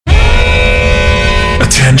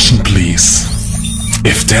Attention please.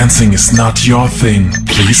 If dancing is not your thing,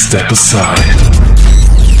 please step aside.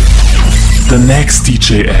 The next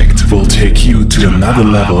DJ act will take you to another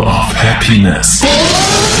level of happiness.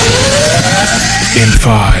 In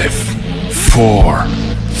 5, 4,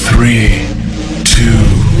 3, 2,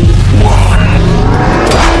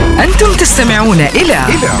 1. أنتم تستمعون إلى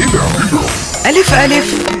ألف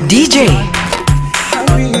ألف دي جي.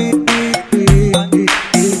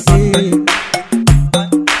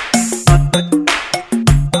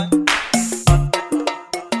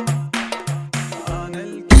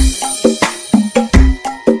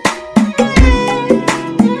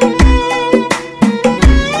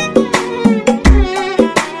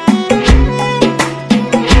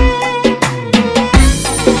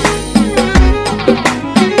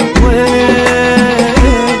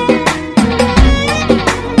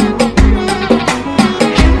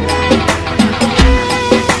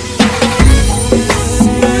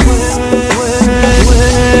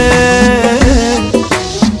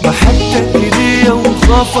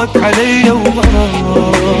 خافك علي وغرام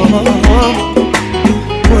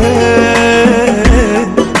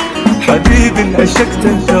وين حبيبي اللي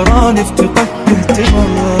عشقته تراني افتقدت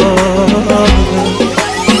اهتمام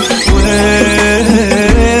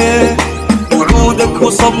وين وعودك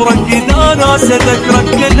وصبرك اذا ناس ذكرك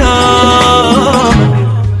كلامك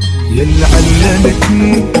يلي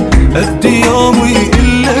علمتني ادي يومي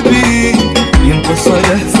الا بيك ينقص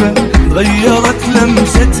لهفه غيرت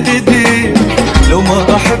لمسه ايديك لو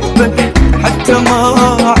ما أحبك حتى ما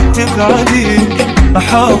أعتق عليك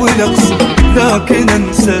أحاول أقصد لكن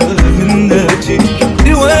أنسى من أجيك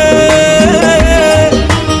وين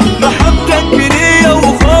محبتك لي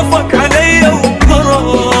وخوفك علي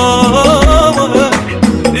وغرامك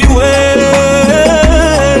وين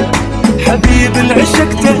حبيب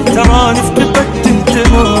العشقته تراني افتقدت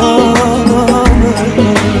اهتمامك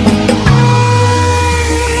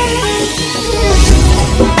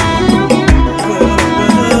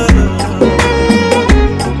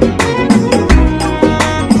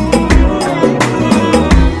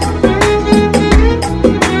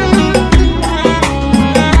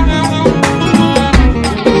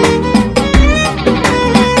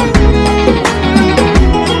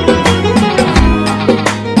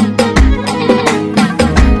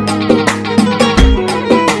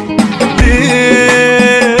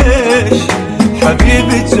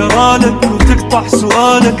حبيبي جرالك وتقطع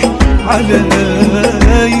سؤالك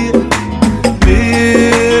علي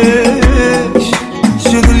ليش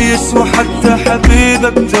شنو اللي يسوى حتى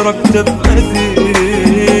حبيبك تركته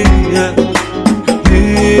بأذية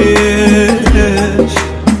ليش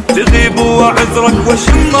تغيب وعذرك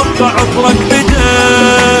وشمرت عطرك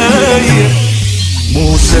بداية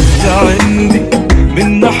مو سهل عندي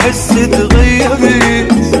من احس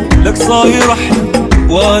تغيرت لك صاير احلى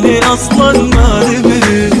واني اصلا ما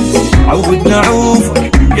نبيت عودنا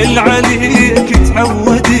عوفك يل عليك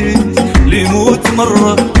تعودت ليموت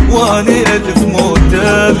مرة واني الف موت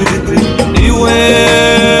ابد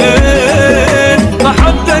وين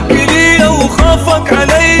محبتك لي وخافك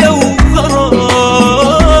علي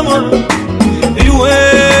وغرامك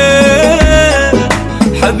وين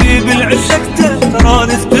حبيبي اللي عشقته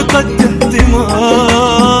تراني افتقدت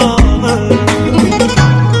اهتمامك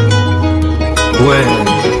وين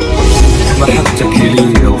محبتك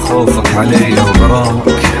لي وخوفك علي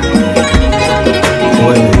وغرامك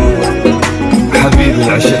وين حبيبي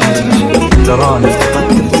اللي عشقته تراني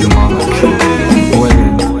افتقدت اهتمامك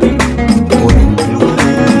وين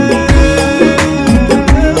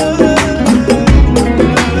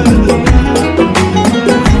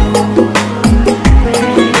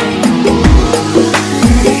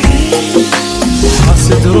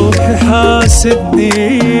حاسد روحي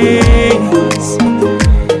حاسدني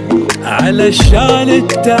علشان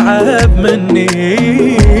التعب مني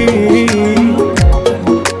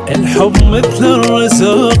الحب مثل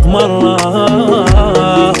الرزق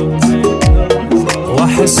مرات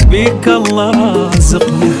واحس بيك الله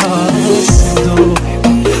رازقني حاسد روحي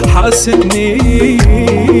حاسدني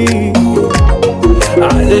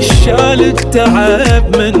علشان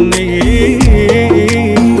التعب مني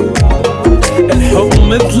الحب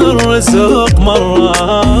مثل الرزق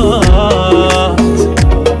مرات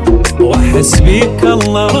واحس بيك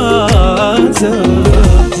الله رازق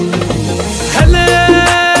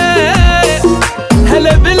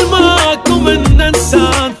هلا بالماكو من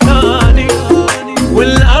انسان ثاني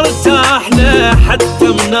والارتاح له حتى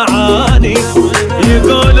منعاني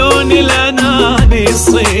يقولون الاناني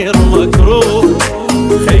يصير مكروه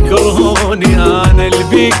يكرهوني انا اللي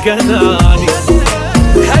بيك اناني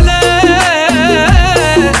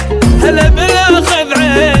هلا بالاخذ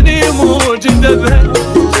عيني موجوده به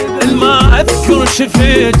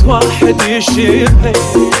شفت واحد يشبه،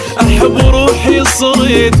 احب روحي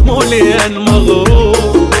صرت مليان مغرور،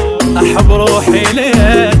 احب روحي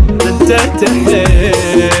لين انت تحبه.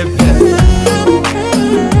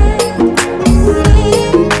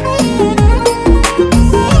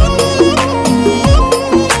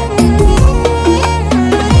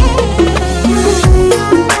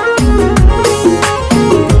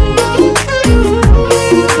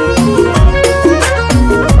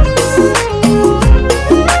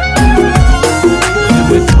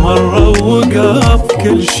 وقف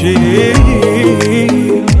كل شي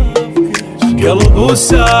قلب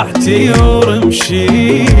وساعتي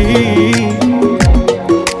ورمشي،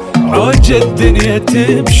 عوج الدنيا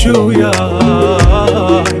تمشي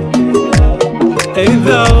وياي،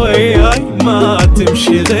 إذا وياي ما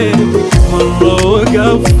تمشي غير. مرة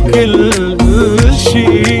وقف كل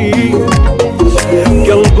شي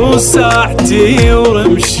قلب وساعتي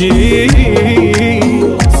ورمشي،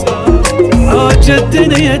 عوج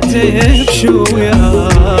الدنيا تمشي وياي،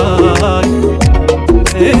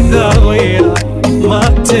 إذا وياي ما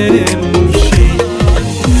تمشي.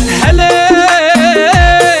 هلا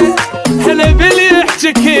هلا باللي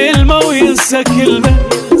يحكي كلمة وينسى كلمة،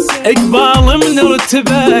 اقبال من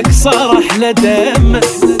رتبك صار احلى دمه،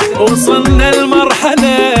 وصلنا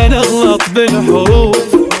لمرحلة نغلط بالحروف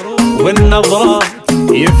والنظرات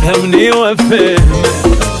يفهمني وافهمه.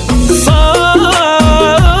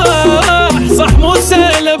 صح مو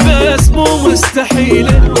سهلة بس مو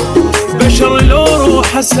مستحيلة، بشر لو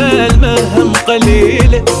روح سالمة هم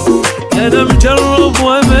قليلة، أنا مجرب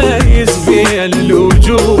وميز بين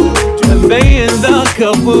الوجوه، مبين ذاك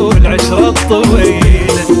أبو العشرة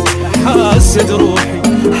الطويلة. حاسد روحي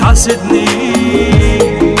حاسدني،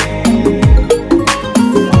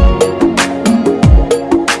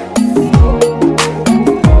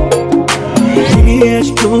 ليش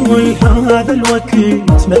طول هذا الوقت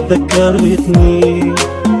ما تذكرتني،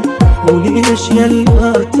 وليش يلا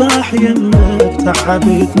ارتاح يمك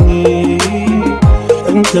تعبتني،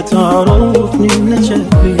 انت تعرفني من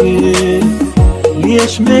شفيت،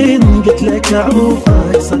 ليش من قلت لك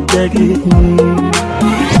اعوفك صدقتني.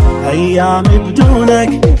 ايام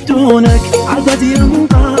بدونك عدد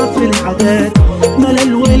يمضى في العدد،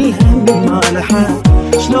 ملل والهم ما لحد،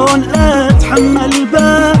 شلون اتحمل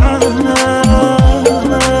بعد.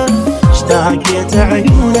 اشتاقيت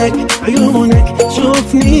عيونك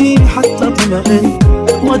شوفني حتى اطمئن،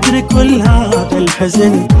 وادري كل هذا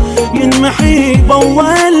الحزن ينمحي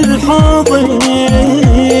باول حاضن.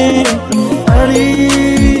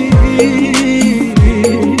 اريد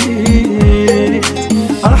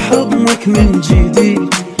احضنك من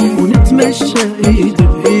جديد ونتمشى ايد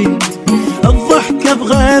بايد، الضحكة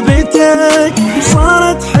بغيبتك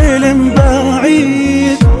صارت حلم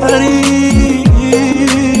بعيد. اريد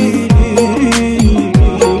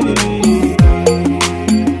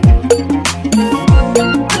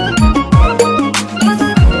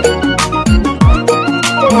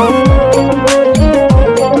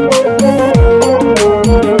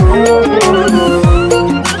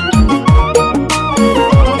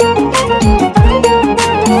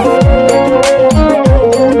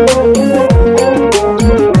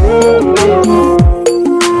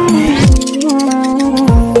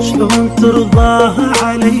ترضاها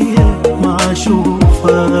علي ما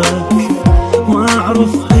اشوفك، ما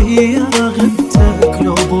اعرف هي غبتك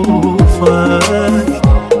لو ظروفك،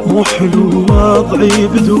 مو حلو وضعي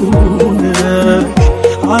بدونك،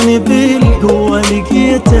 اني بالقوة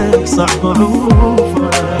لقيتك صعب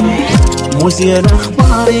اعوفك، مو زين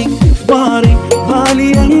اخباري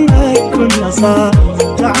بالي انك كل صار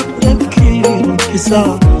تعب تبكي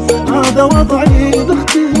وانكسار، هذا وضعي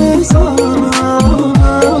باختصار.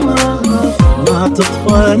 ما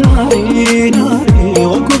تطفى ناري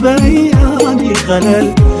وعقب ايامي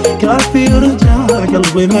خلل، كافي رجع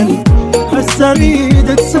قلبي مل، هسه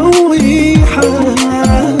اريد تسوي حل.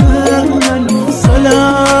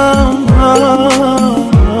 سلام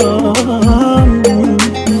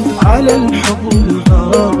على الحب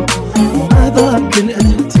والغرام وهذاك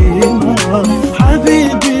الاهتمام،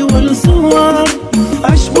 حبيبي والصور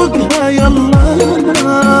اشبكها يلا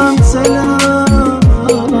ننام. سلام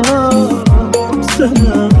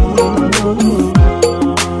سلام.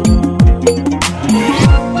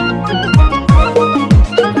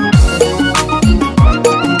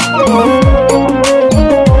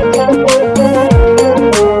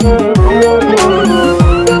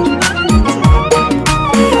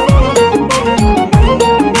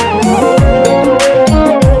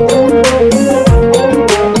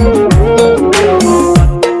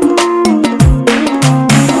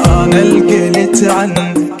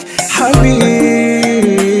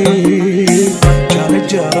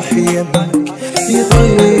 اروح يمك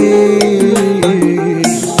يطير.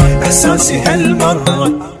 احساسي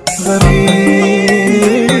هالمرة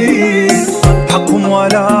غريب، حقهم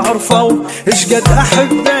ولا عرفوا ايش قد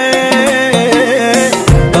احبك.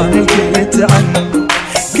 انا قلت عنك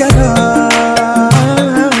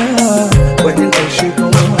كلام وين العشق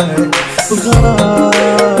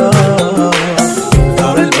والغرام،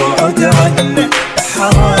 ثار البعد عنك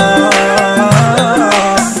حرام،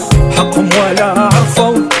 حقهم ولا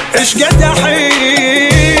عرفوا ايش قد احبك.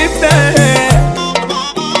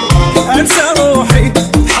 انسى روحي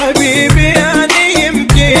حبيبي اني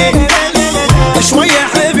يمكن شوية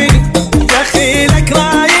حبيبي دخيلك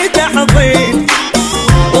رايد احضين،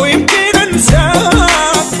 ويمكن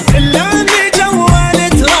انساك الا اني جوال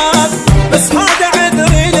تراب، بس هذا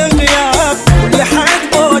عذري الغياب ولحد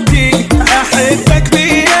موتي احبك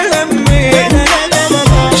بيهمي.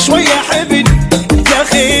 شوية حبيبي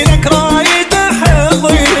دخيلك رايد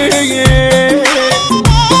احضين.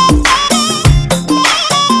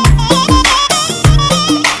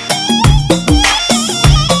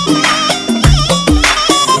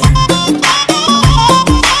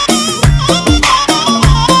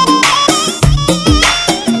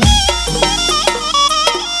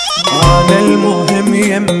 أنا المهم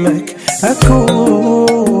يمك أكون،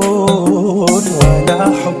 ولا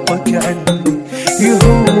حبك عندي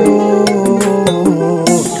يهون،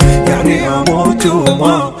 يعني أموت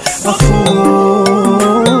وما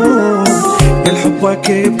أخون. يا حبك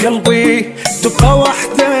بقلبي تبقى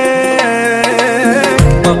وحدك،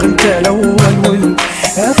 ما كنت الأول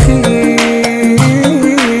والأخير،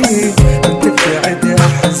 أنت تبعد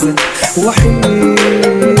أحزن وحيد،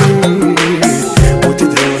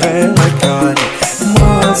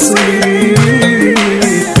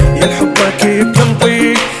 يا حبك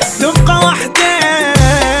بقلبي تبقى وحدك.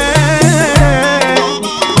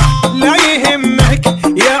 لا يهمك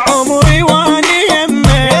يا عمري واني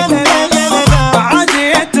يمك، بعد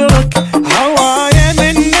يترك هوايا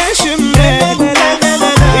من شمك.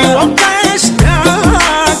 يوقع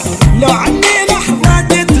اشتاق لو عني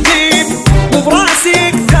لحظة تغيب، وبراسي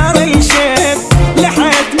يكثر الشيب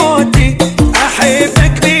لحد موتي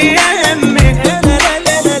احبك بيمك.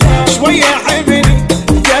 شوية حبني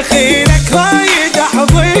دخيلك رايد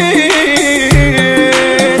احضين.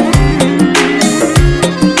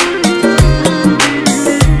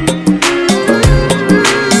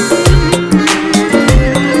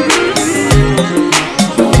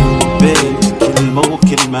 بين كلمة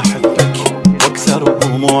وكلمة احبك واكثر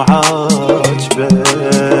ومو عاجبك،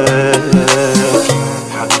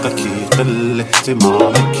 حقك يقل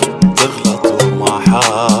اهتمامك تغلط وما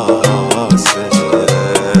حاسبك.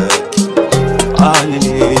 أنا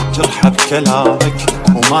اللي جرحه بكلامك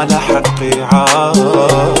وما له حق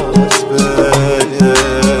يعاتبك،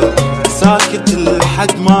 ساكت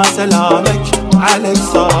لحد ما سلامك عليك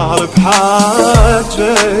صار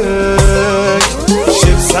بحاجبك.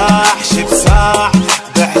 شبساح شبساح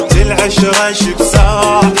بعت العشرة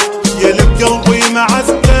شبساح، يلب قلبي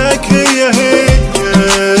معزتك هي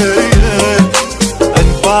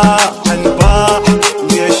انباح انباح،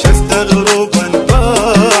 ليش استغرب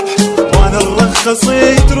انباح وانا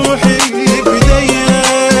الرخصيت روحي بدي.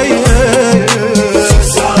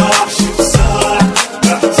 شبساح شبساح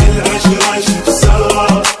بعت العشرة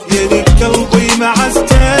شبساح، يلب قلبي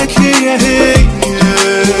معزتك هي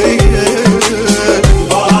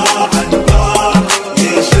انباح انباح،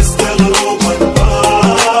 ليش استغرب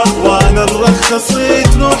انباح وانا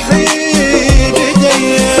الرخصيت روحي بدي.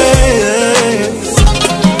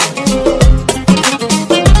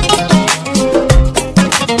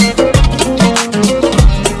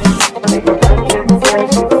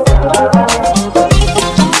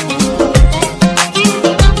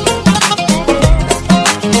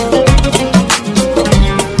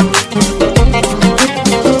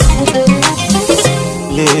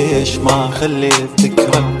 ليش ما خليت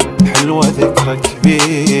ذكرى حلوة ذكرك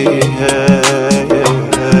بيها،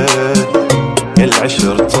 يا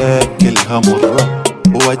العشرتك كلها مرة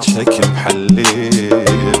ووجهك محليها،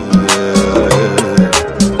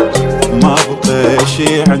 ما بقى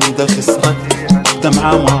شي عنده خسرة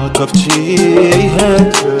دمعة ما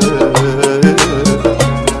كبتشيها.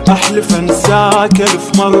 احلف انساك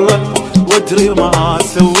 1000 مرة وادري ما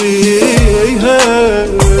اسويها.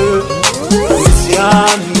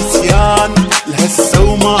 نسيان نسيان لهسه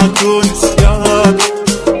وماكو نسيان،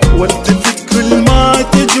 والتفت كل ما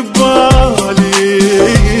تجبالي.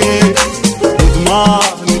 ندمان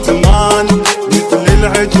ندمان مثل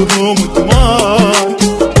العجب ومدمان،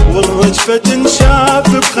 والرجفة تنشاف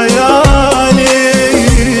بخيالي.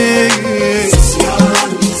 نسيان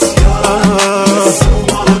نسيان لهسه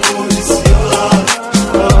وماكو نسيان،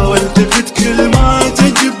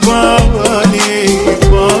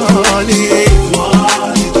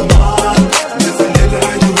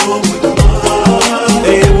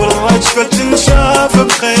 فتنشاف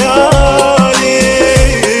بخيالي.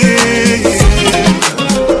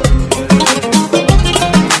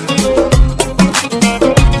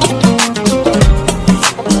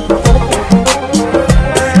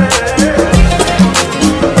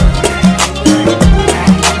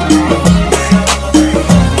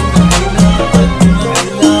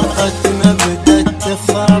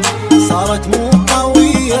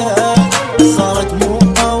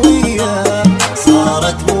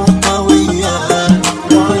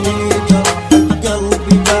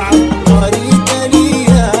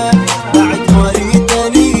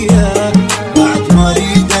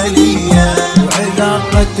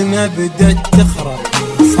 بدت تخرب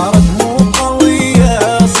صارت مو قوية،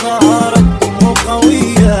 صارت مو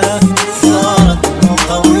قوية، صارت مو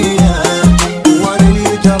قوية. وانا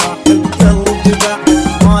اللي جرح بقلبي بعد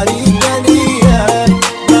ما اريد ليا،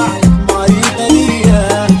 بعد ما اريد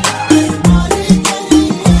ليا، بعد ما اريد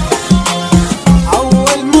ليا.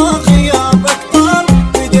 اول ما غيابك طال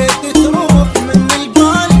بديت تروح من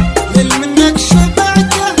البال، دل منك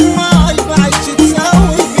شبعت اهمال بعد شو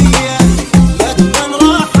تسوي فيا. لكن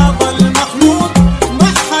راح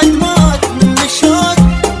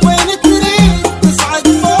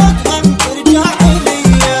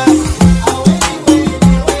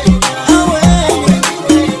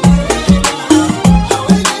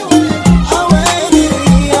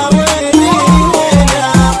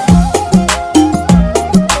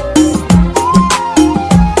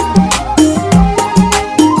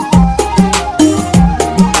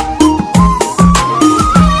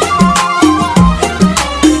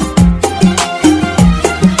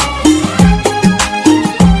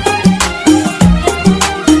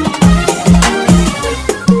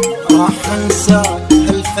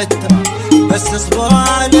بس اصبر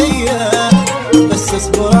عليا، بس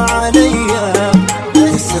اصبر عليا،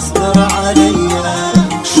 بس اصبر عليا.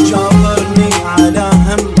 شجابرني على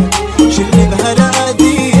همك شلي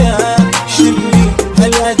بهالأذية، شلي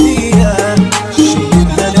بهالأذية، شلي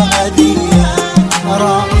بهالأذية.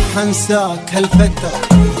 راح انساك هالفترة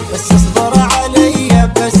بس اصبر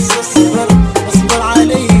عليا، بس اصبر، اصبر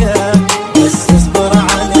عليا، بس اصبر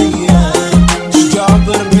عليا.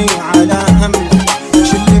 شجابرني على همك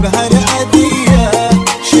شلي بهالأذية،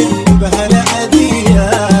 شلي بهالأذية،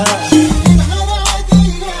 شلي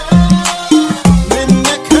بهالأذية.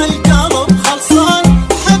 منك هالقلب خلصان،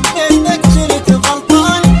 حبيتك جلت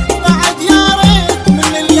غلطان، بعد يا ريت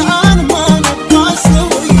من الآن ما نبقى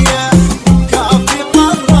سوية. كافي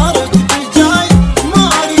قررت بالجاي، ما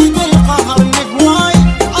أريد القهر نهواي،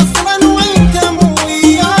 أصلا وانت مو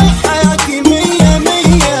وياي حياتي مية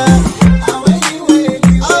مية. أويلي ويلي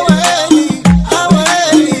أويلي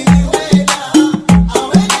أويلي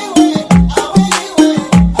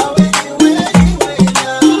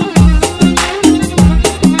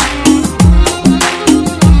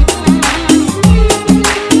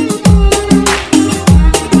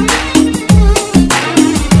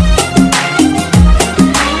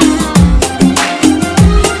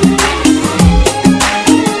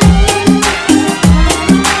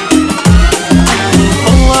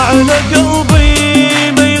الله على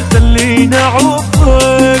قلبي ما يخليني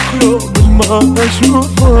اعوفك، يوم ما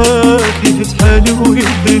اشوفك يفتح حالي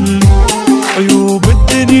ويذل. عيوب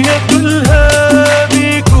الدنيا كلها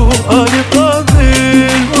بيك وانا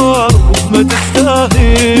قابل، واعرف ما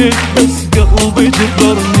تستاهل بس قلبي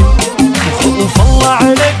جبرني. وخوف الله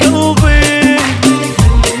على قلبي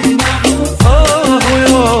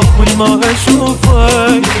ويوم ما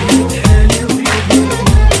اشوفك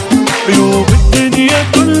عيوب الدنيا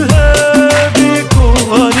كلها بيك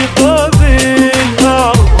وانا قابل،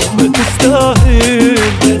 اعرف ما تستاهل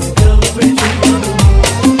بس قلبي جبرني.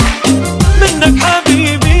 منك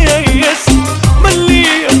حبيبي يئست،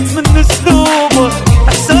 مليت من اسلوبك،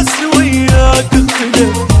 احساسي وياك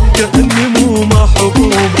اختلف كأني مو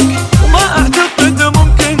محبوبك. وما اعتقد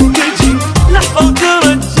ممكن تجي لحظة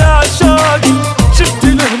وترجع شاقي، شفت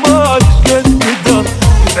الهمال قد قدر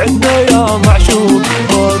يبعدنا يا معشوق.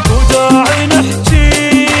 ماكو داعي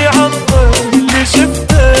نحكي عن اللي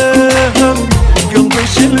شفته، هم قلبي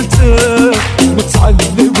شلته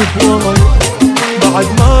متعذب هواي، بعد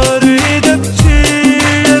ما اريد ابكي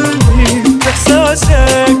قلبي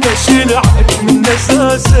احساسك، اشيلعك من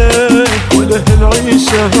اساسك ولا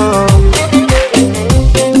هالعيشه هاي.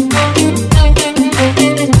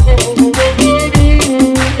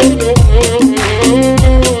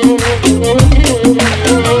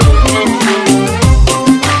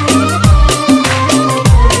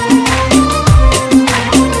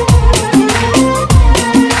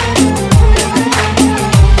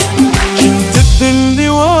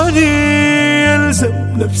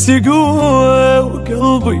 نفسي قوة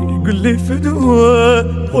وقلبي وقل لي فدوة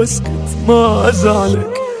واسكت ما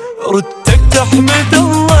ازعلك. ردك تحمد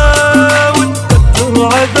الله وتقدر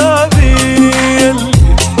عذابي اللي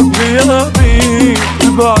تحب غيابي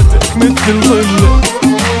بعدك مثل ظلك.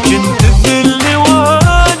 كنت ذل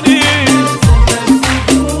واني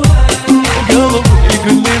وقلبي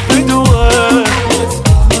يقول لي فدوة.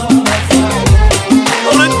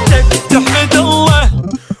 ردك تحمد الله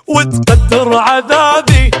وتقدر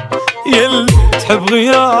عذابي يلي تحب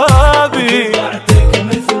غيابي.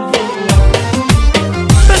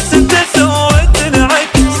 بس انت سويت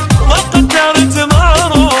العكس ما قدرت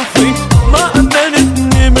معروفي ما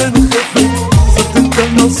امنتني من خفت صرت انت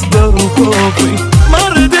مصدر خوفي. ما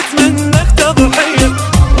ردت منك تضحية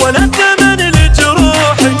ولا ثمن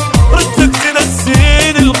لجروحي. ردك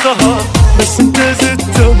تنسيني القهر بس انت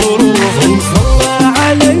زدت بروحي. الله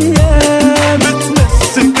عليا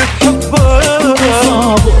متمسك بحبك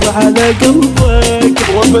صابر على قلبك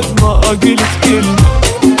وابد ما قلت كلمة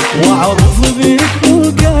واعرف بيك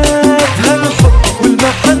وقت هالحب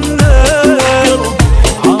والمحنة.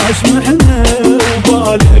 عاش محنة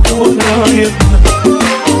وبالك ورايتنا.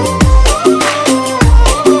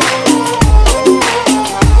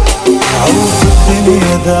 عروس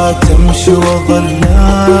الدنيا ذا تمشي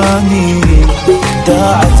وظلاني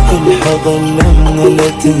داعت كل حضن لمنا لا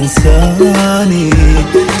تنساني.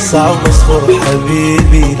 صعب اصبر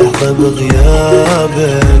حبيبي لحظة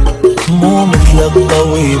بغيابك مو مثل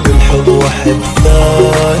القوي بالحب واحد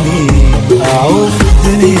ثاني. اعوف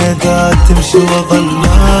الدنيا ذا تمشي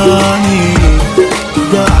وظلاني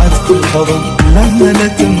داعت كل حضن لمنا لا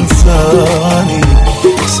تنساني.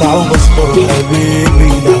 صعب اصبر حبيبي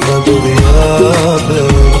لحظة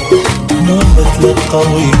بغيابك مو مثل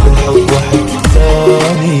القوي بالحب واحد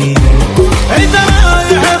ثاني. إذا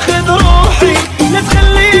رايح خذ روحي لا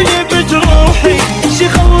تخليني بجروحي. شي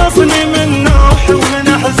خلصني من نوحي ومن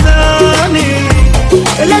أحزاني.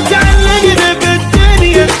 لا تعلقني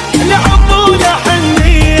بالدنيا لا حب ولا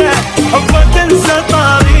حنية. حبك تنسى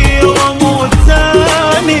طاري واموت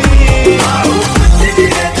ثاني. معروف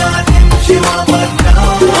الدنيا لا تمشي وظلاني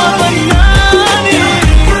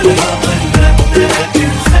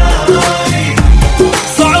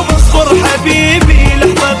صعب اصبر حبيبي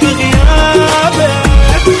لحظة بغيابك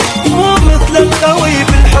مو مثل القوي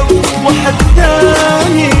بالحب واحد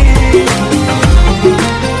ثاني.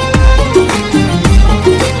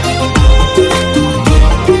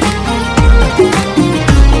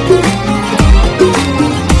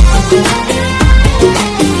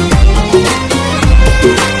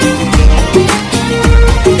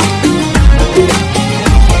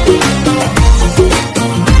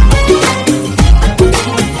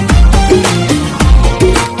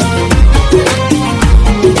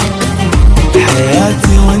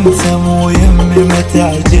 حياتي وانت مو يمي ما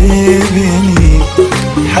تعجبني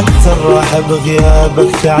حتى الراحة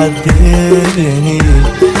بغيابك تعذبني.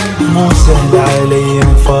 مو سهل علي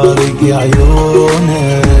مفارق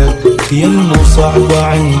عيونك يلمو صعبة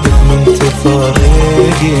عندك من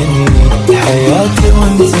تفارقني. حياتي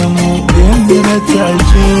وانت مو يمي ما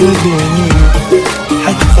تعجبني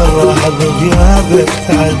حتى الراحة بغيابك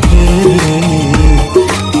تعذبني.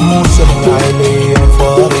 مو سهل علي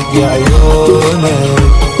فارق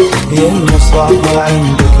عيونك يلمو صعبة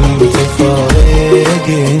عندك من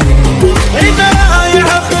تفارقني. إذا رايح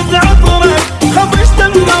خذ عطرك خفشت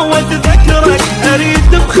الموت ذكرك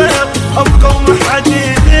أريد بخير أبقى ومحد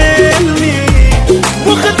يذلني.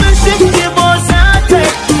 وخذ من شفتي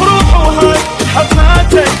بوساتك روح وهاي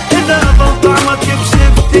حفاتك. إذا ضل طعمك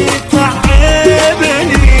بشفتي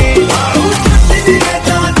تعبني. معروف الدنيا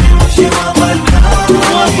لا تمشي وظلاني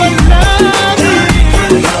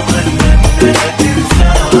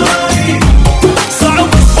صعب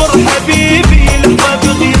اصبر حبيبي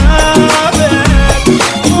لحظة بغيابك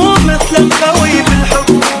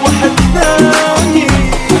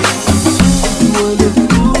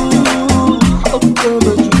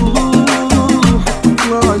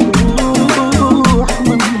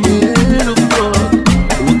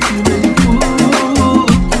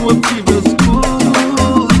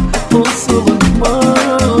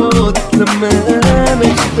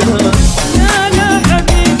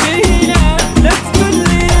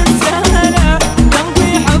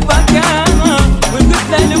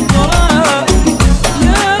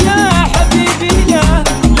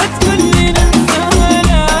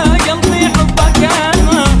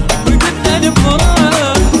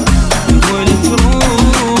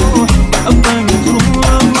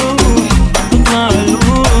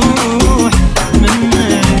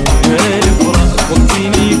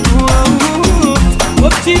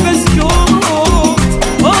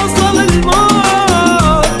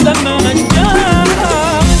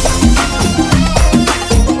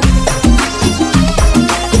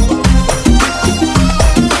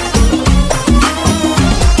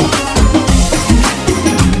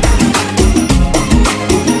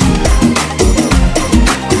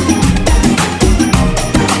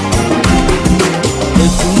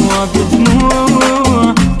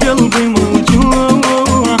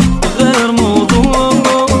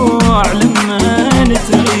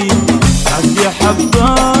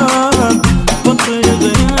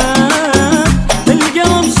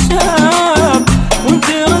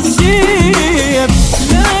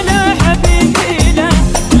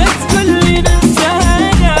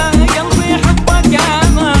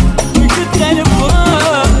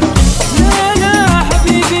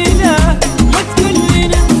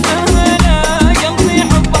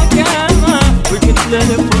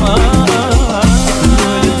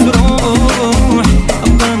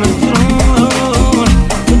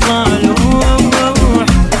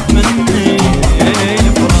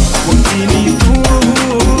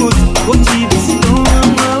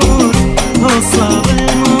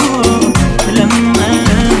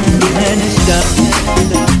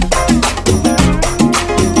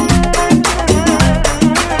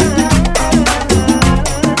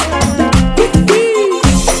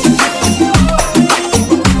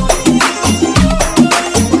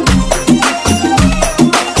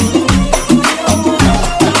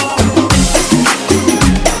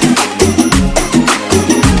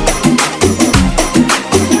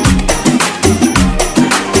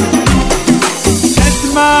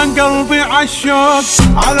عالشوق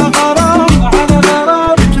على غرام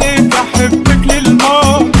قلت لك احبك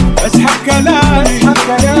للموت اسحب كلامي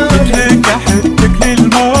قلت لك احبك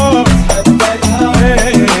للموت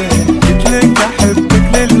قلت لك احبك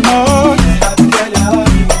للموت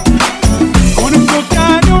كون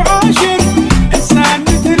بكان وعاشر انسان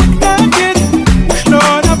مثلك ناكر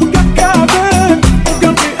وشلون ابقى كابر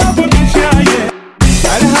وقلبي ابقى شاير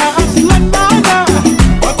لها اصلا معنا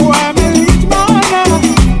واقوى من يجمعنا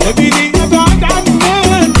تبيني ابعد عنك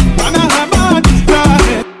معناها ما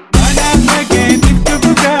تستاهل انا لقيتك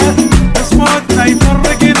تبقى بس موتنا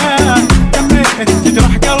يفرقنا كملت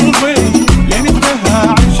تجرح قلبي لين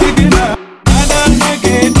انتهى عشقنا انا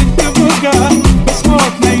لقيتك تبقى بس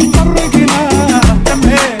موتنا يفرقنا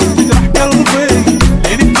كملت تجرح قلبي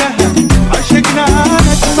لين انتهى عشقنا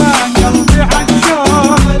ندمان قلبي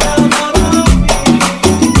عالشوق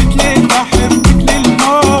قلت لك احبك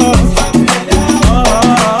للموت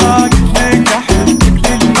قلت لك احبك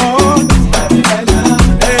للموت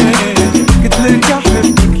قلت لك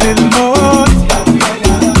احبك للموت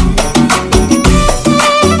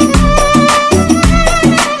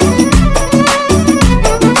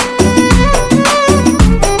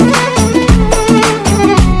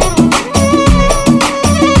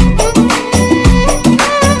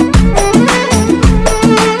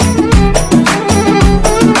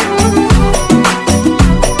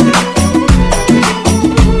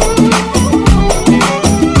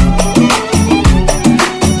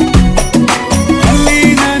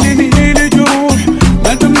خلينا ننهي الجروح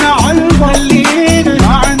لا تمنع البر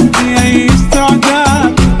ما عندي اي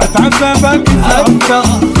استعداد اتعذب اكثر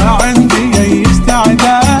ما عندي اي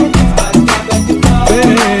استعداد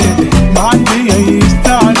ما عندي اي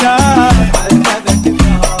استعداد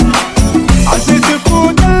عزيتك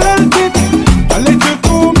ودللتك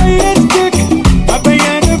خليتك وميزتك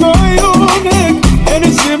ابين بعيونك لين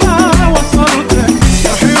السما وصلتك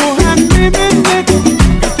جرحي وهمي منك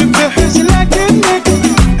كنت بحس لكنك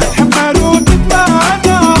اتحمل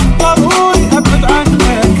وتتمادى ضروري ابعد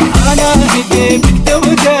عنك انا هديتك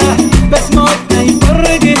توجه بس موتنا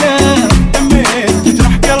يفرقنا تميت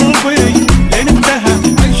تجرح قلبي لين انتهى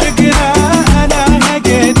عشقنا انا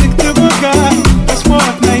لقيتك تبقى بس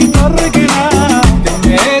موتنا يفرقنا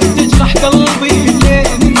تميت تجرح قلبي لين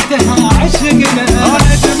انتهى عشقنا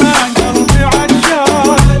انا زمان قلبي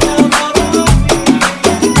عالشوق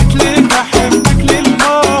قلت لك احبك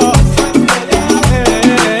للموت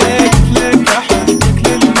قلت لك احبك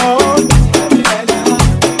للموت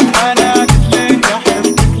انا قلت لك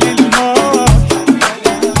احبك للموت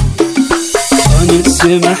أنا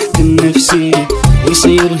سمحت لنفسي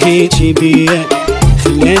يصير هيجي بيا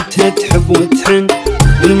خليتها تحب وتحن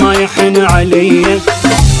بالما يحن عليا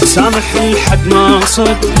سامح الحد ما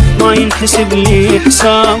صد ما ينحسب لي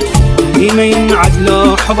حساب اللي ما ينعد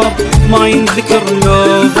له حضر ما ينذكر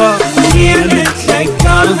له باب اللي أنا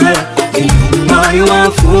أتذكرها كلهم ما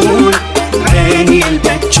يوافون عيني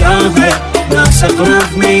البجاهة ناس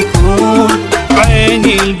أقرب ما يكون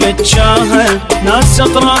عيني البجاهة ناس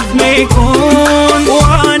أقرب ما يكون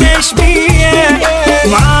وأنا شبيه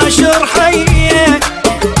معاشر حيه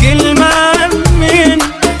كل ما من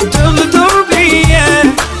تغدر بيه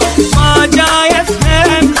ما جاي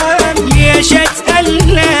أفهم ليش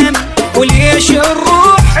أتألم وليش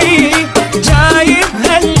روحي جايب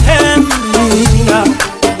هالهم لا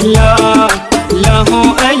لا لا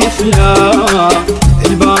هو ألف لا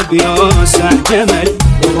الباب يوسع جمل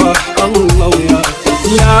وروح الله وياه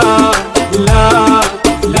لا لا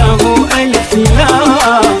لا هو ألف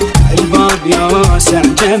لا الباب يوسع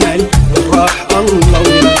جمل وروح الله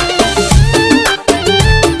وياه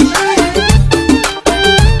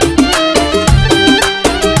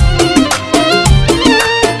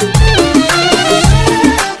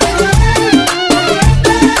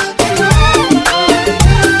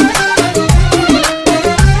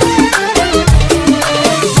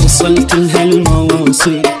وصلت لها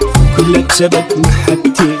المواصيل كلها بسبب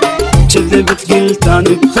محبتي كذبت قلت انا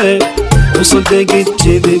بخير وصدقت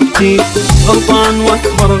كذبتي غلطان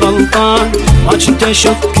واكبر غلطان ما كنت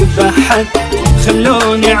اشك بأحد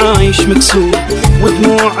خلوني عايش مكسور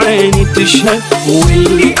ودموع عيني تشهد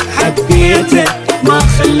واللي حبيته ما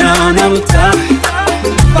خلاني ارتاح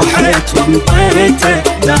ضحيت وانطيته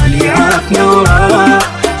تالي عافني وراح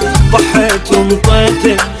ضحيت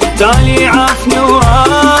وانطيته تالي عافني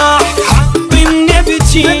وراح حق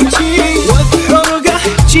النبتي واذحر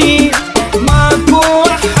قحجي ماكو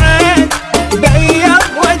احد بيض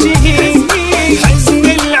وجهي حزن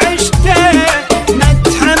العشته ما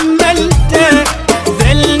تحملته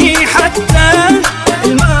ذلني حتى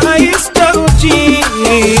ما يسترجي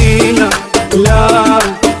لا لا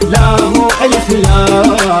لا هو الف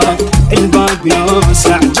لا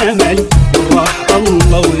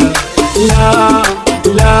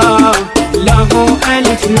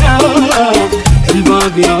وياه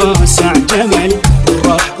الباب يوسع جمل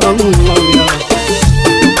وراح الله وياه.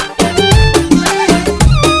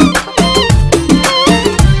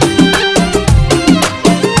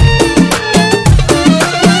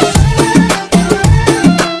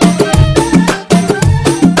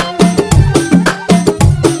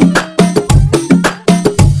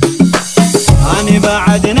 أنا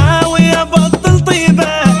بعد ناوي أبطل طيبة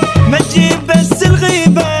ما تجيب بس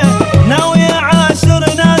الغيبة، ناوي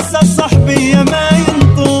أعاشر ناس الصحبية ما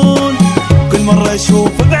ينطون، كل مرة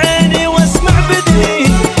أشوف بعيني وأسمع بدني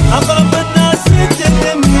أقرب الناس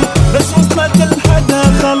يتهمني، بس وصلت الحدا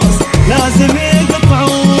خلص لازم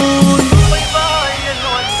يقطعون.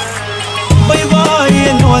 باي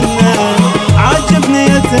باي الونة عاجبني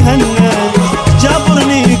يتهنى،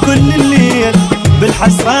 جابرني كل الليل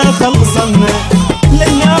بالحسرة خلصنا،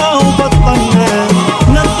 لنا وبطلنا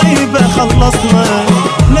من الطيبة خلصنا،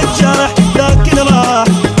 نتجرح ذاك اللي راح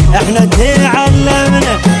احنا دي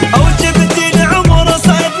علمنا، او جبتي العمر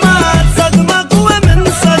صدمات صدمة قوة من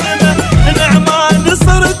صدمة، نعمان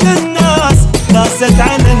صرت الناس داست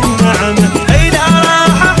على النعمة، اي لا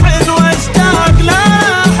راح احن واشتاق لا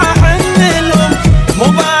راح احن لهم،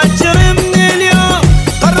 مباشر من اليوم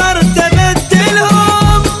قررت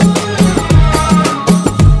ابدلهم.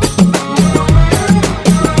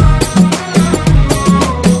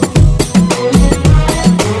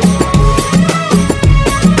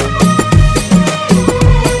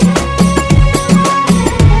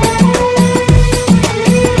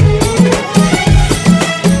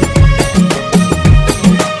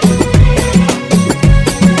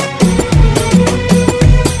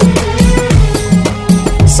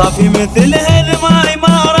 صافي مثل هالماي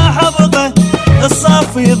ما راح ابغى،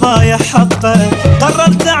 الصافي ضايع حقه،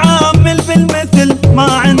 قررت اعامل بالمثل ما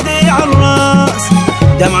عندي عالراس،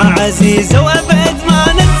 دمعة عزيزة وابعد ما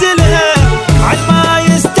ننزلها عالما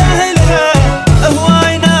يستاهلها،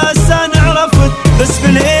 هواي ناس انا عرفت بس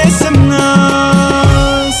بالاسم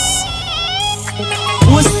ناس،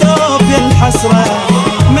 واستوب يا الحسرة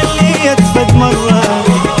من اللي يتفد مرة،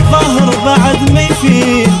 ظاهر بعد ما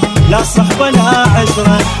يفيد لا صحبة لا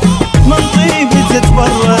عشرة، من طيبي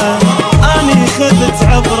تتبرى اني خذت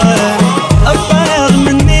عبرة، الطير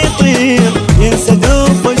مني يطير ينسى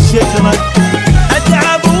دوب الشكرة،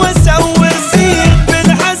 اتعب واسوي زين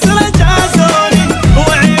بالحسرة جازوني،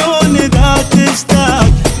 وعيوني ذا تشتاق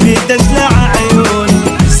في دجلة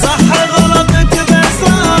عيوني، صح غلطت بس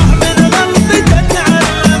راح من غلطي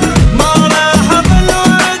تتعلم، ما راح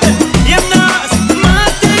بالوعد يا الناس ما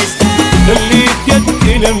تشتاق. خليك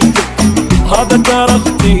يتكلم هذا ترى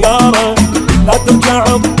اختياره، لا ترجع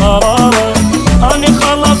بقراره، أنا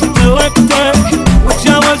خلاص تركتك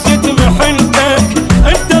وتجاوزت محنتك،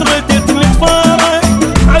 أنت ردت متفارق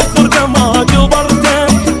عالفرقة ما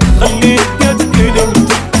جبرتك، خليك قد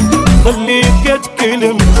كلمت خليك قد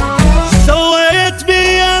كلمت، سويت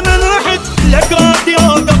بيا من رحت لك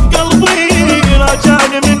راديو قف قلبي،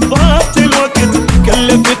 راجعني من فات الوقت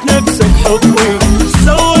كلفت نفسك حبي،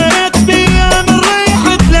 سويت بيا من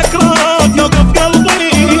ريحت لك راديو قف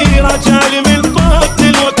قلبي، راجعني من فات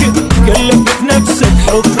الوقت كلفت نفسك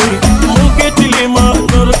حبي، مو قلت لي ما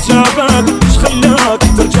نرجع بعد ايش خلاك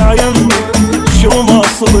ترجع يمي، شو ما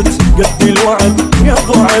صرت قد الوعد يا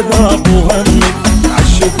ابو عذاب وهمي،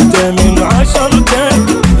 عشقته من عشرتك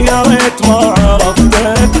يا ريت ما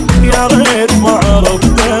عرفتك يا ريت ما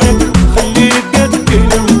عرفتك، خليك قد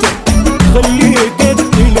كلمتك خليك قد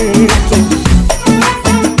كلمتك.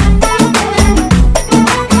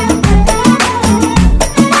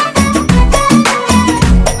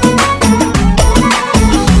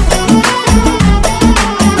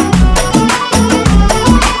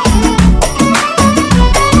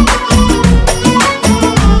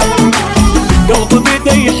 قلبي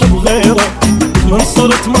بدا يحب غيره من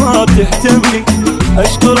صرت ما تهتملي،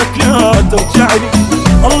 اشكرك لا ترجعلي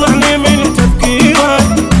الله عني من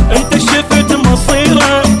تفكيرك، انت شفت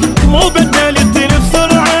مصيرك مو بدلتني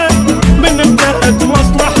بسرعه من انتهت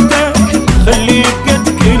مصلحتك، خليك قد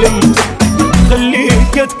كلمتك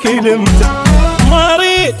خليك قد كلمتك، ما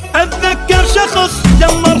اريد اتذكر شخص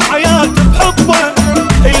دمر حياتي بحبه،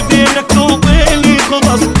 بينك وبيني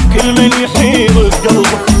خلص كل من يحير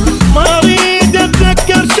بقلبه، ما اريد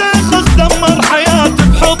اتذكر شخص دمر حياتي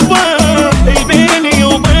بحبه، بيني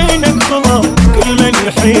وبينك خلاص كل من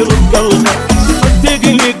يحير بقلبه،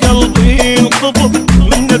 صدقني قلبي انقبض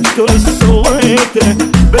من اذكر سويته،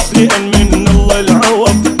 بس لان من الله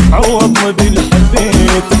العوض عوضنا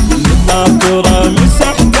بالحبيته، الذاكرة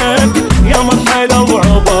مسحتك يا مرحلة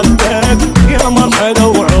وعبرتك يا مرحلة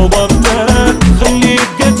وعبرتك، خليك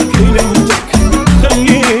قد كلمتك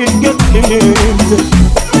خليك قد كلمتك.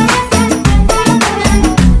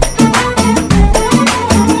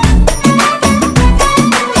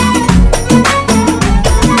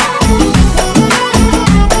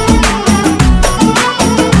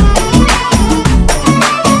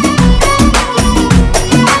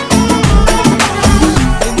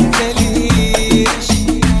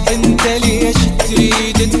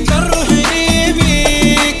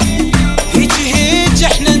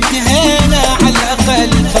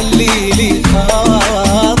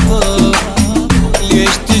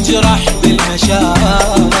 تجرح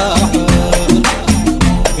بالمشاعر،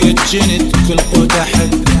 يتجند كل قد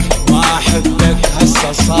احبك ما احبك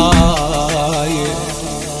هسه صاير.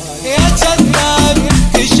 يا كذاب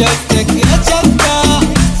كشفتك يا كذاب،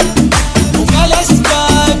 وبلا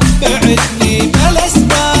اسباب بعدني بلا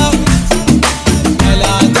اسباب،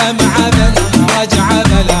 بلا دمعة بلا رجعة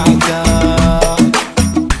بلا عتاب.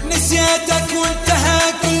 نسيتك وانتهى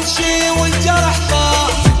كل شي والجرح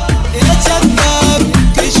طار. يا كذاب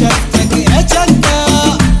كشفتك يا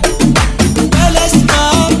كذاب، بلا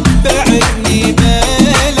اسباب بعدني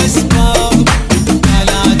بلا اسباب،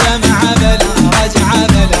 بلا دمعة بلا رجعة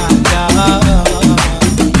بلا عتاب.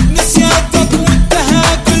 نسيتك وانتهى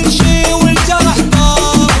كل شي والجرح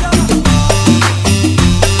طار.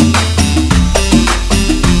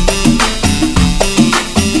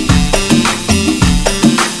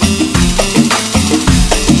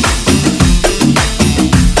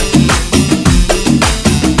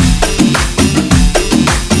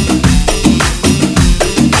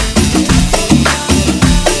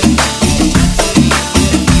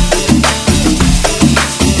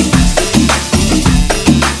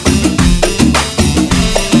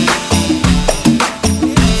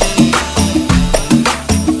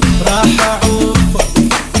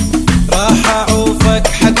 راح اعوفك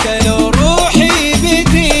حتى لو روحي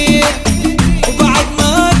بيديك، وبعد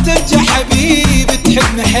ما ترجع حبيب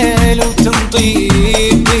تحبني حيل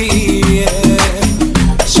وتنطيب بي.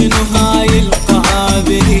 شنو هاي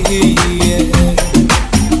القابلية؟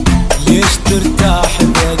 ليش ترتاح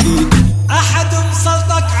بيديك؟ احد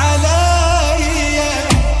مسلطك علي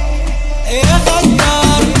يا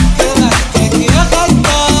غدار، كرهتك يا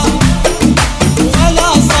غدار،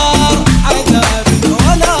 ولا صار عذاب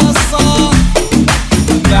ولا صار،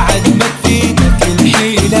 بعد ما تفيدك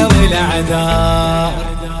الحيلة والعذاب.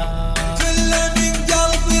 كله من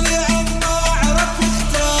قلبي لعما عرف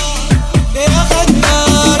يختار. يا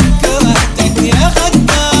غدار كرهتك يا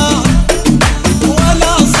غدار،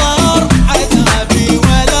 ولا صار عذابي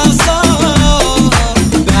ولا صار،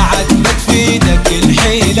 بعد ما تفيدك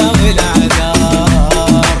الحيلة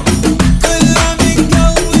والعذاب. كله من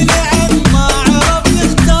قلبي لعما عرف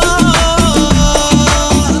يختار.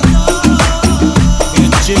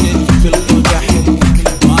 يتجند في القد احبك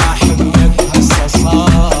ما احبك هسه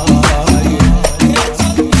صاير.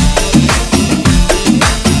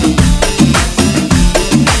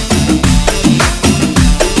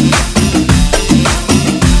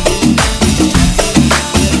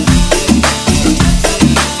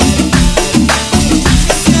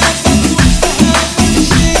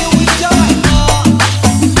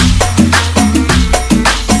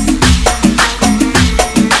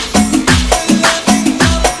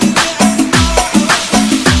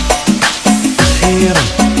 أخيرا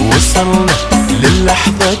وصلنا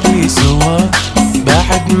للحظة دي سوا،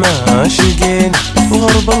 بعد ما شقينا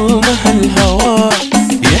وغربلنا هالهوا.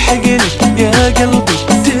 يحقلك يا قلبي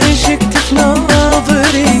تشك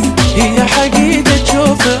ناظري، هي حقيقة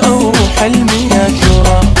تشوف أو حلمي يا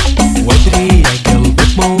ترى. وادري يا قلبي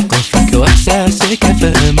بموقفك واحساسك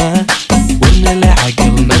فهمه، وان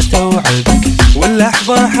العقل ما استوعبك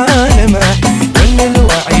واللحظة حالمه، وان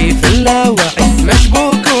الوعي في اللاوعي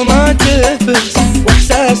مشبوك وما تفز،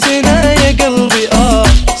 واحساسنا يا قلبي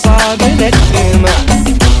صعب نكتمه.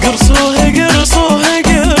 قرصوه قرصوه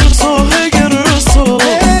قرصوه قرصوه،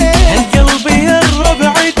 هالقلب يا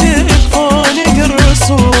الربع تكفون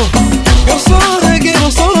قرصوه. قرصوه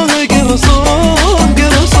قرصوه قرصوه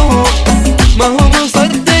قرصوه، ما هو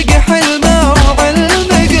مصدق حلمه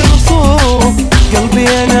وعلمه قرصوه. قلبي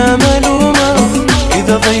انا ملومه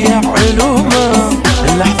اذا ضيع علومه،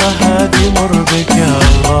 اللحظة هذه مربكة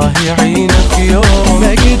الله يعينه في يوم.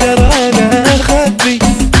 ما اقدر انا اخبي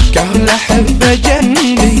كهل احبه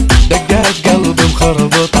جنبي، دقات قلبي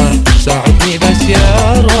مخربطة ساعدني بس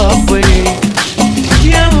يا ربي.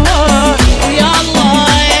 يا الله يا الله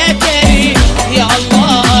يا كريم، يا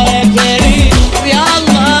الله يا كريم، يا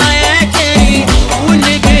الله يا كريم،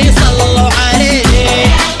 واللي بيصلوا عليه.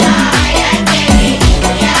 يا الله يا كريم،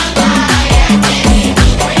 يا الله يا كريم،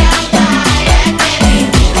 ويا الله يا كريم،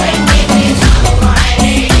 واللي بيصلوا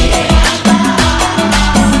عليه. يا الله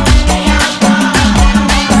يا الله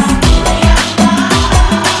يا الله،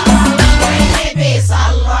 واللي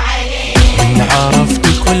بيصلوا عليه. من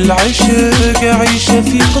عرفتك والعشق عيشة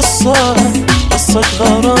في قصة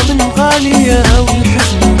غرام غالية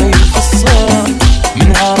والحزن ما يخصه. من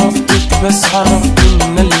عرفتك بس عرفت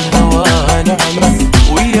ان الهوى نعمة،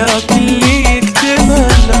 وياك اللي يكتبها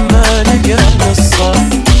لما لقى نصه.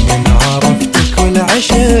 من عرفتك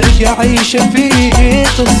والعشق عيشة في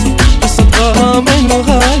قصة غرام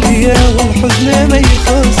غالية والحزن ما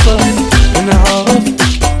يخصه. من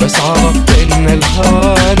عرفتك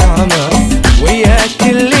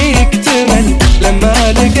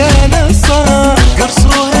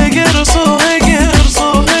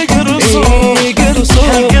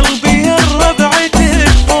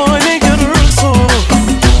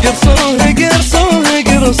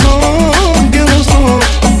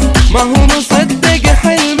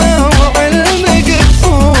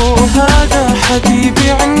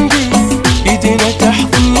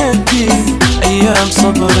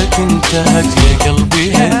لك انتهت يا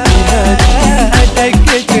قلبي هالدهات.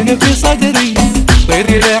 دقتني في صدري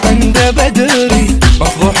طيري لعند بدري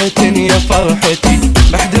مفضوحة يا فرحتي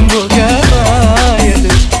محدم بقايا.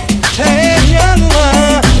 هي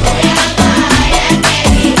يلا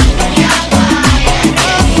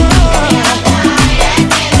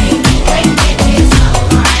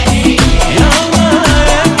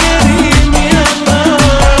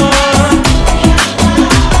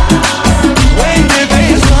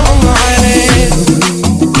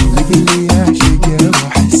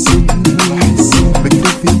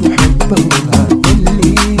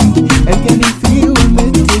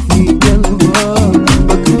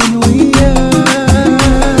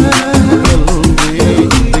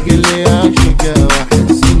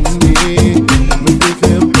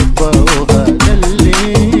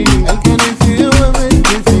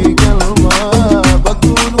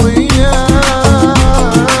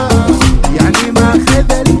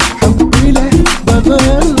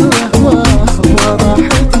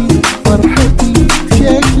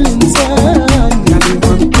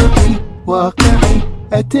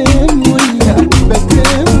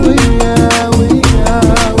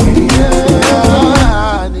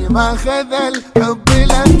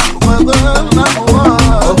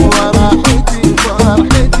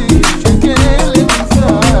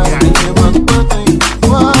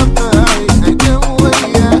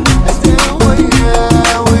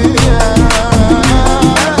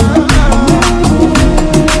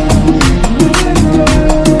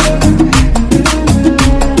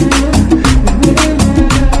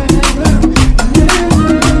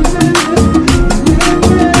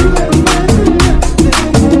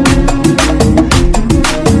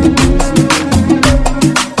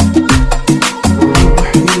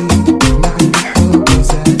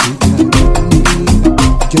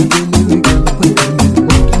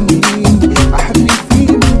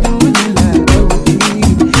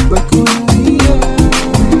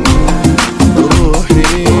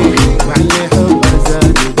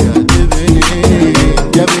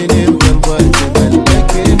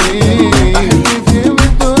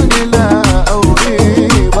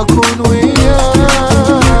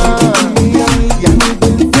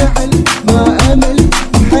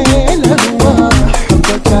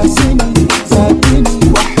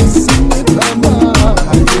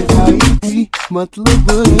مطلوب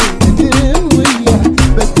بدم وياه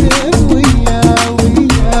بدم وياه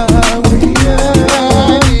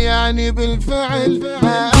يعني بالفعل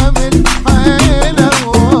عامل حيله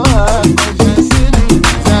وجسني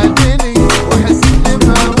زادني وحسني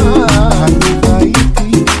بهواه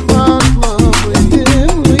حبايبي مطلوب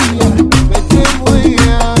بدم وياه بدم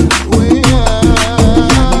وياه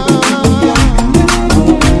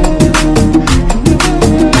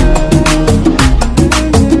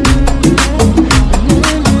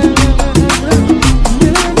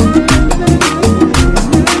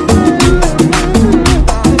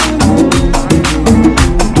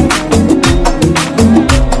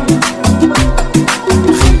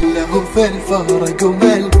في الفرق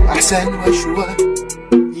ومل أحسن وشوى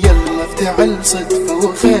يلا افتعل صدفة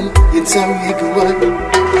وخل ينسى ويقوى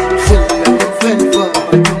خله في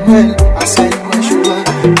الفرق ومل أحسن وشوى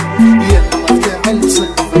يلا افتعل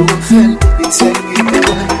صدفة وخل ينسى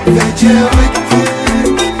ويقوى فجأة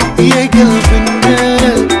وقتك يا قلب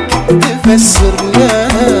النار تفسر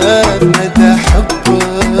له مدى حبك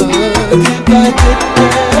تبادر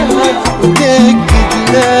له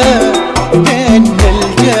وتأكد له بأن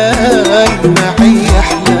الجاي معي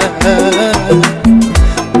أحلى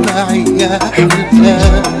معي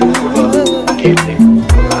أحلى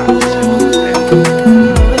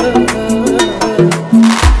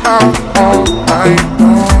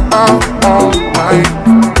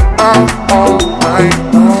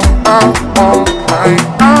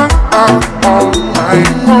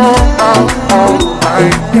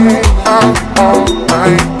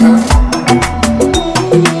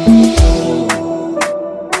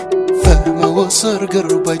فهمه وصر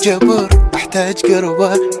قربه جبر احتاج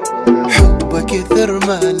قربه حبه كثر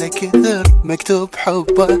ماله كثر مكتوب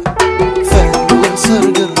حبه فهمه وصر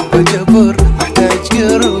قربه جبر احتاج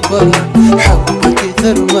قربه حبه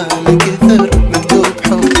كثر ماله كثر مكتوب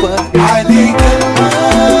حبه عليك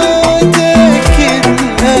ما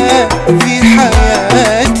تذكرنا في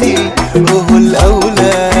حياتي وهو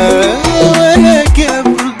الأولى ولا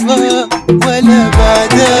قبله ولا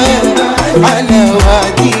بعده على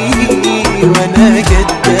وعدي وانا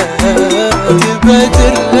قده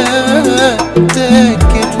تبادر له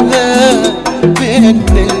تأكد له بأن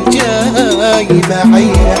الجاي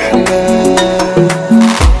معي أحلى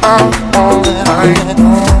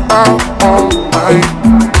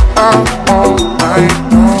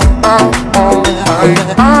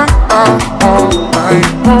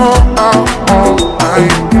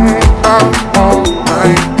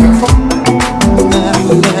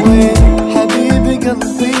حبيبي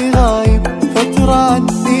قلبي غايب فترة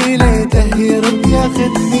عني ليته يرد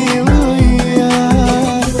ياخدني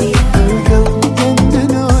وياه القلب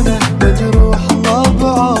جنونه مجروح الله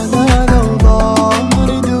بعونه لو ضاع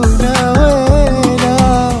عمري دونه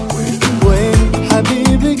وين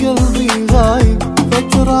حبيبي قلبي غايب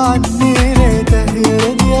فترة عني ليته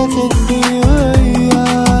يرد ياخدني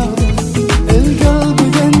وياه القلب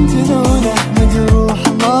جنونه مجروح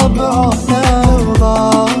الله بعونه لو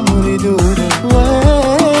ضاع عمري دونه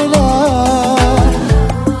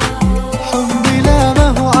حبي لا ما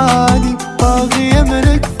هو عادي طاغي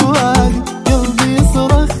يملك فؤادي قلبي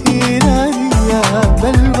يصرخ ينادي يا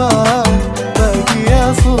بلبال باقي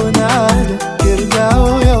يا صون عاده يرجع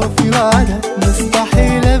ويوفي وعده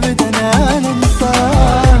مستحيل ابدا انا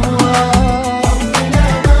انساه حبي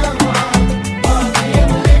لا ما هو عادي طاغي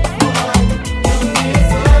يملك فؤادي قلبي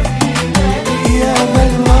يصرخ ينادي يا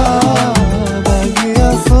بلبال باقي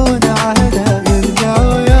يا صون عاده يرجع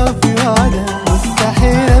ويوفي وعده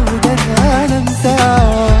مستحيل ابدا انا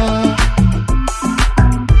انساه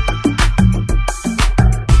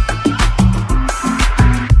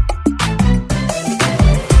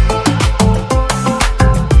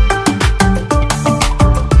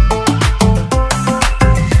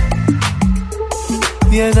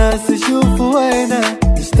يا ناس اشوف وينه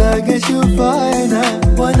اشتاق اشوف عينه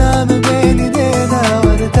وانا ما بين ايدينا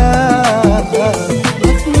وارتاح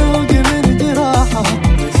مخلوق من جراحه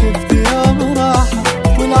ما شفت يوم راحه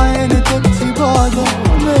والعين تبكي بعده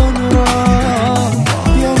من راح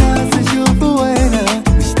يا ناس اشوف وينه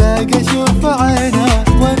اشتاق اشوف عينه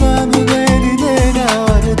وانا ما بين ايدينا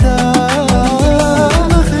وارتاح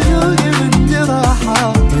مخلوق من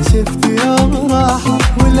جراحه ما شفت يوم راحه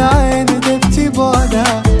والعين تبكي بعده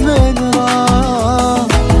من راح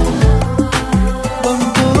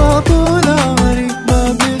بنطر طول عمري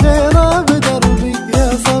ما بغيره بدربي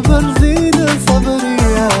يا صبر زيد صبري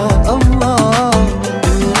يا الله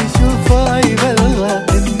اللي يشوفه يبلغه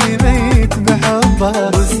اني ميت بحبه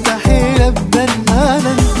مستحيل ابدا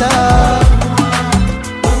انا انساه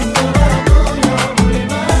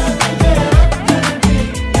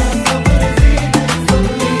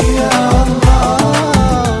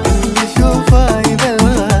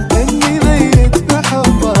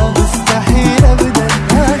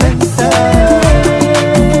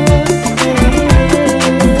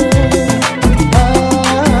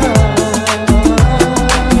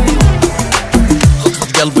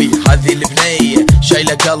قلبي هذه البنية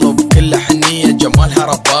شايلة قلب كله حنية جمالها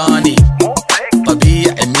رباني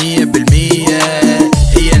طبيعي 100%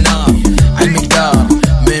 هي نار عالمقدار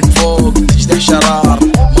من فوق تجده شرار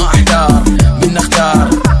ما احتار من اختار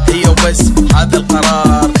هي وبس هذا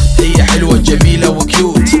القرار هي حلوة جميلة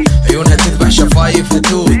وكيوت عيونها تذبح شفايفها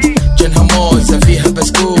توت جنها موزة فيها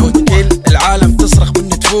بسكوت كل العالم تصرخ من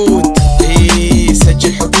تفوت هي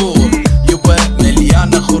سجل حضور يبا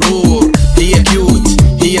مليانة غرور هي كيوت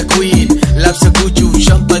هي كوين لابسه جوجي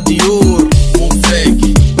وشنطه ديور مو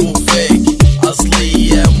فيك مو فيك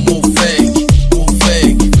اصليه مو فيك مو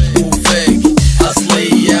فيك مو فيك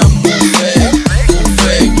اصليه مو فيك مو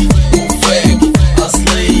فيك مو فيك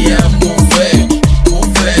اصليه مو فيك مو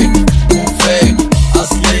فيك مو فيك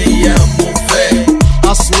اصليه مو فيك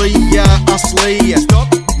اصليه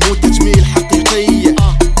مو تجميل حقيقيه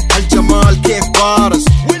الجمال كيف بارز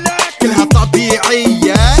كلها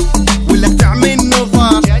طبيعيه ولا تعمل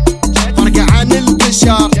نظار فرقة عن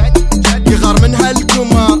البشر يغار منها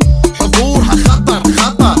القمر حضورها خطر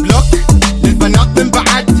بلوك للبنات من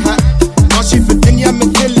بعدها ماشي في الدنيا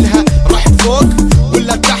مثلها رحت فوق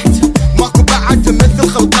ولا تحت ماكو بعد مثل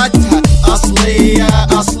خلقتها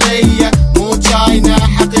اصلية مو جاينة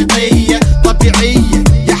حقيقية طبيعية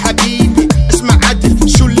يا حبيبي اسمع عدل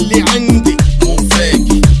شو اللي عندي مو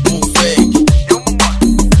فيك مو فيك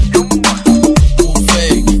مو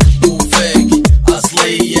فيك مو فيك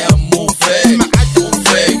اصليه مو فيك مو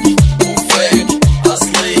فيك مو فيك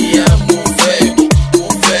اصليه مو فيك مو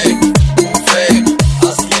فيك مو فيك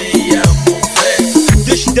اصليه مو فيك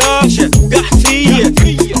دشداشه قحفيه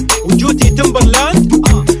وجوتي تمبرلاند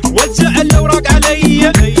وزع الاوراق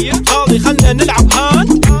علي فاضي خلنا نلعب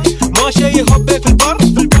هاند ماشي يهبي في البر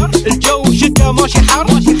الجو شتا ماشي حر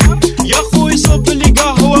يا اخوي صب لي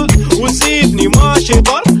قهوه وزيدني ماشي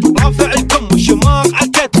بر رافع الكم وشماغ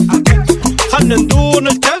عالكتف خلنا ندور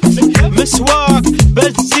نلتف مسواك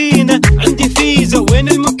بنزينه عندي فيزا وين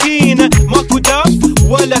المكينه ماكو داب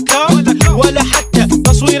ولا كاب ولا حتى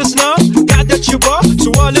تصوير سناب قعدة شباب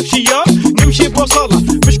سوالف شياب نمشي بوصله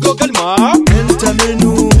مش جوجل ماب انت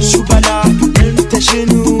منو شو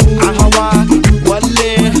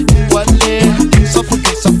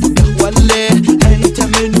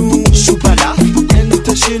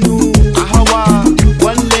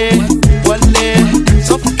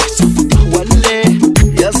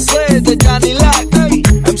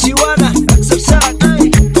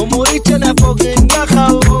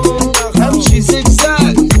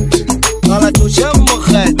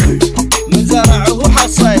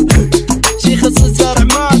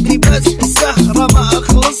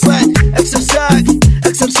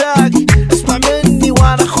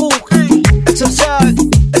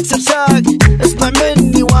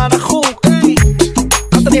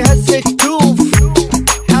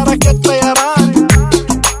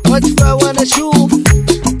اشوف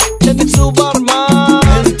كأنك سوبر مان.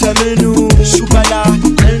 انت منو شو بلاك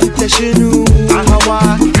انت شنو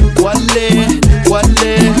عهواك وله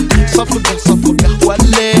صفقة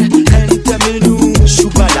وله. انت منو شو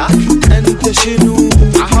بلاك انت شنو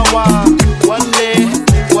عهواك وله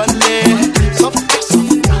صفقة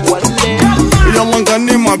وله. يلا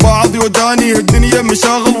نغني مع بعض وداني، الدنيا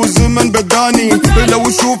مشاغل والزمن بداني، لو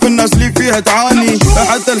تشوف الناس اللي فيها تعاني،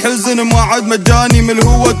 حتى الحزن ما عاد مجاني، من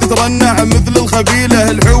الهوى تترنع مثل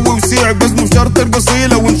الخبيلة، الحوي وسيع باسمه بشرط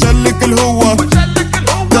القصيلة، ونشلك الهوى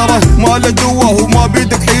ترى ما له دوه وما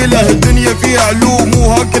بيدك حيلة، الدنيا فيها علوم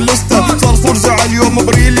وهاك اللستة، صار فرزع اليوم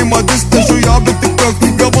بريلي ما دسته، شو يا بالتيك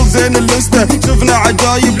توك قبل زين اللستة، شفنا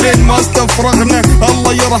عجايب لين ما استفرغنا،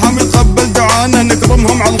 الله يرحم يتقبل دعانا،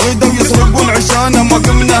 نكرمهم على الغدا ويسرقون عشانه، ما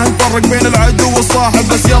قمنا نفرق بين العدو والصاحب،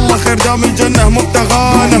 بس يلا خير دام الجنة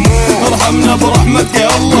مبتغانا. ارحمنا برحمتك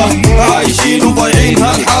يا الله، عايشين وضايعين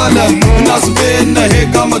هالحالة، الناس بيننا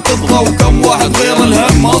هيك قامت تطغى، وكم واحد غير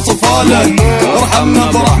الهم ما صفاله.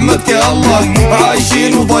 ارحمنا برحمتك يا الله،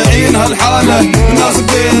 عايشين وضايعين هالحالة، الناس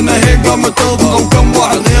بيننا هيك قامت تطغى، وكم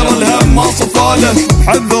واحد غير الهم ما صفاله.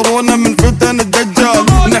 حذرونا من فتن الدجال،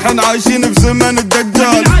 نحن عايشين في زمن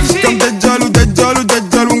الدجال، كم دجال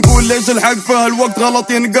ودجال ونقول ليش الحق في هالوقت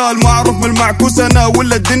غلط ينقال، ما اعرف من المعكوس انا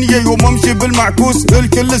ولا الدنيا، يوم امشي بالمعكوس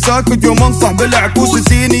الكل ساكت، يوم انصح بالعكوس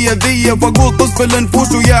تجيني يذية، فاقول طز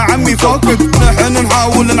الانفوس ويا عمي فاكت. نحن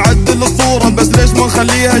نحاول نعدل الصورة، بس ليش ما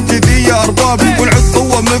نخليها جذية ارباب، ونعد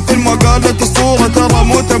قوة مثل ما قالت الصورة، ترى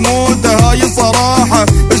موتة هاي الصراحة،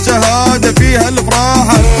 الشهادة فيها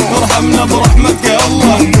الفراحة. ارحمنا برحمتك يا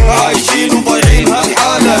الله، عايشين وضايعين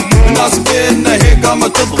هالحالة، الناس بيننا هيك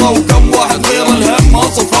قامت تطغى، وكم واحد غير الهم ما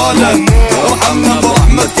صفاله. ارحمنا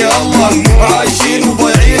برحمتك يا الله، عايشين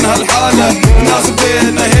وضايعين هالحالة، الناس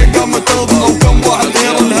بيننا هيك قامت تطغى، وكم واحد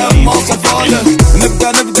غير الهم ما صفاله.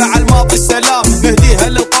 نبدأ على الماضي السلام، نهديها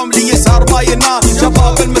للقوم اللي يسهر ما ينام،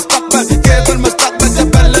 شباب المستقبل كيف المستقبل،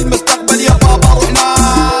 جبل المستقبل يا بابا روح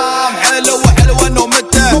نام. حلوة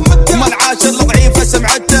نومته، ومن عاشر الضعيفة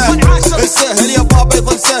سمعته، السهل يا بابا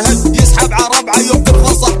يظل سهل، يسحب عربعه يوم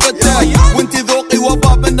ترضى صحبته، وانتي ذوقي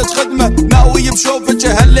وباب منك خدمة، ناوي بشوفك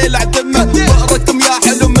هالليل اعتمه، بقركم يا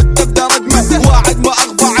حلو متبدا ردمه، واعد ما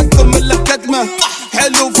اغفى عنكم الا بكدمه،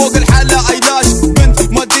 حلو فوق الحلا ايلاش، بنت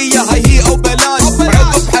مادية هي او بلاش،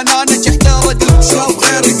 عقب حنانك احترق، شوف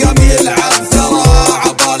غيري قام يلعب ثرى،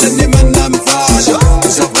 عبال اني منه مثاله،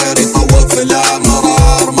 شوف غيري يطوف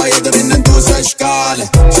الامرار، ما يدري ان ندوس اشكاله،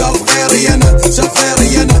 شوف غيري انا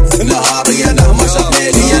نهاري انا، ما شاف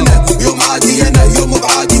ليلي انا، يوم عادي انا، يوم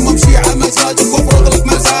بعادي ما امشي على مزاجك وافرض لك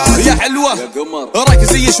مزاج. يا حلوة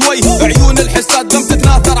ركزي شوي، عيون الحساد قم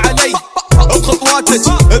تتناثر علي، بخطواتك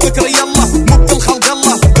ذكري الله، مو بالخلق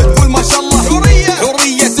الله، تقول ما شاء الله،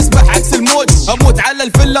 حرية تسبح عكس الموج، اموت على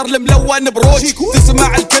الفلر الملون بروج،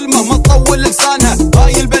 تسمع الكلمة ما تطول لسانها،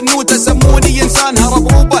 هاي البنوتة سموني انسانها،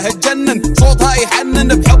 ربروبة تجنن، صوتها يحنن،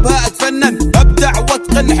 بحبها اتفنن، ابدع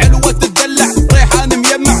واتقن، حلوة تدلع، ريحان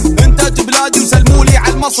ميمع، انتاج بلادي وسلمولي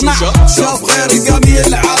على المصنع، شوف غيري قام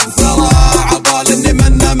يلعب ثرى، عبال اني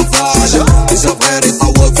منه مثاله، شوف غيري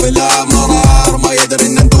يطوف في الامرار، ما يدري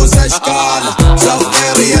ان ندوس اشكاله، شوف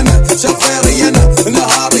غيري انا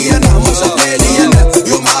نهاري انا، ما شاف ليلي انا،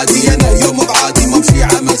 يوم عادي انا، يوم بعادي ما امشي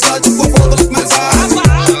على مزاجك وافرض لك مزاج.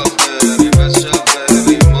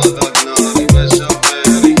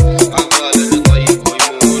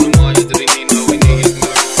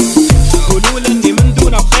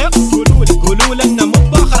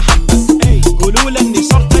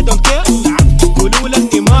 قولوا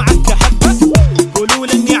لاني ما عدت حبه، قولوا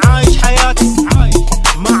لاني عايش حياتي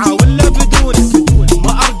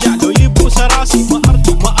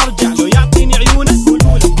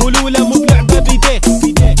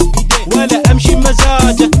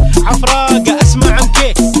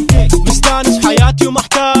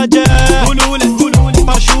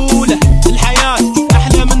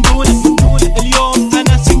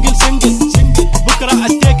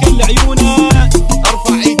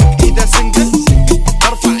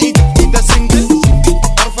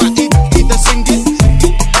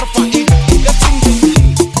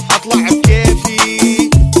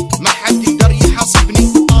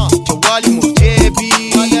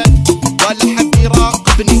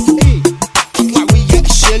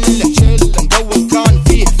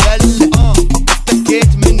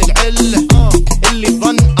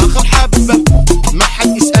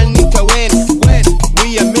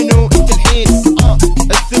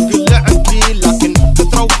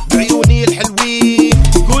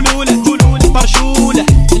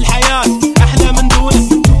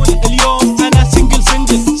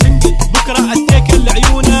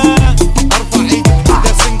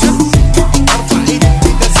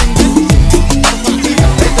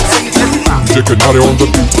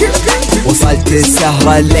وصلت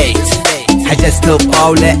السهرة ليت حجزت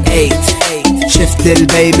الطاولة 8 شفت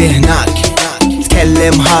البيبي هناك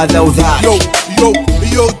تكلم هذا وذاك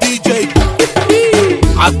يو دي جي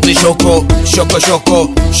عطني شوكو شوكو شوكو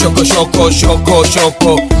شوكو شوكو شوكو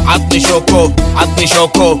شوكو عطني شوكو عطني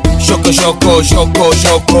شوكو شوكو شوكو شوكو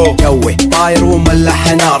شوكو جوي طاير وملح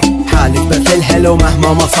نار حالف بفلهل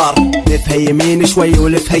ومهما ما صار لفها يمين شوي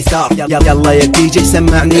ولفها يسار يلا يا دي جي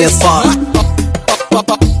سمعني الصار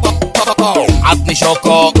عطني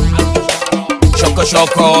شوكو شوكو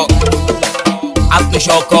شوكو عطني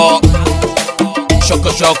شوكو شوكو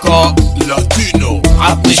شوكو لاتينو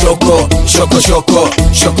عطني شوكو شوكو شوكو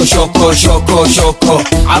شوكو شوكو شوكو شوكو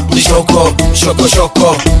عطني شوكو شوكو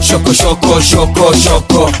شوكو شوكو شوكو شوكو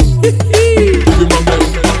شوكو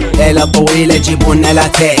ليلة طويلة جيبونا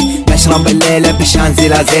لاتيه بشرب الليلة بشانزي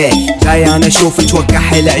لازيه جاي انا اشوفك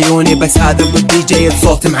وكحل عيوني بس هذا بالدي جي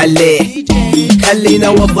الصوت معليه خلينا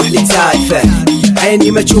اوضح لك سالفة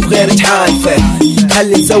عيني ما تشوف غيرك حالفة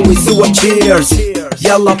خلي نسوي سوا تشيرز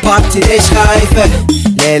يلا بارتي ليش خايفة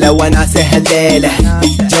ليلة وناسة هالليلة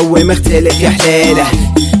جوي مختلف يا حليلة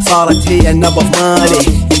صارت هي النبض مالي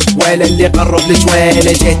ويل اللي قرب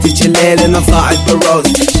لجويلة جيتك الليلة نصاعد بالروز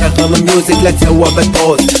شغل ميوزك لا تسوى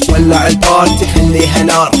بالبوز ولع البارتي خليها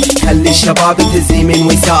نار خلي الشباب تهز يمين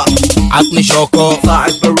ويسار عطني شوكو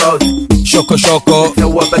صاعد بالروز شوكو شوكو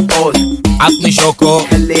تسوى بالبوز عطني شوكو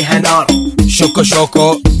خليها نار شوكو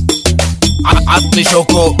شوكو عطني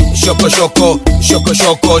شوكو شوكو شوكو شوكو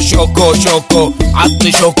شوكو شوكو شوكو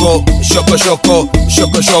عطني شوكو شوكو شوكو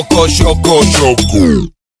شوكو شوكو شوكو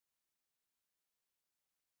شوكو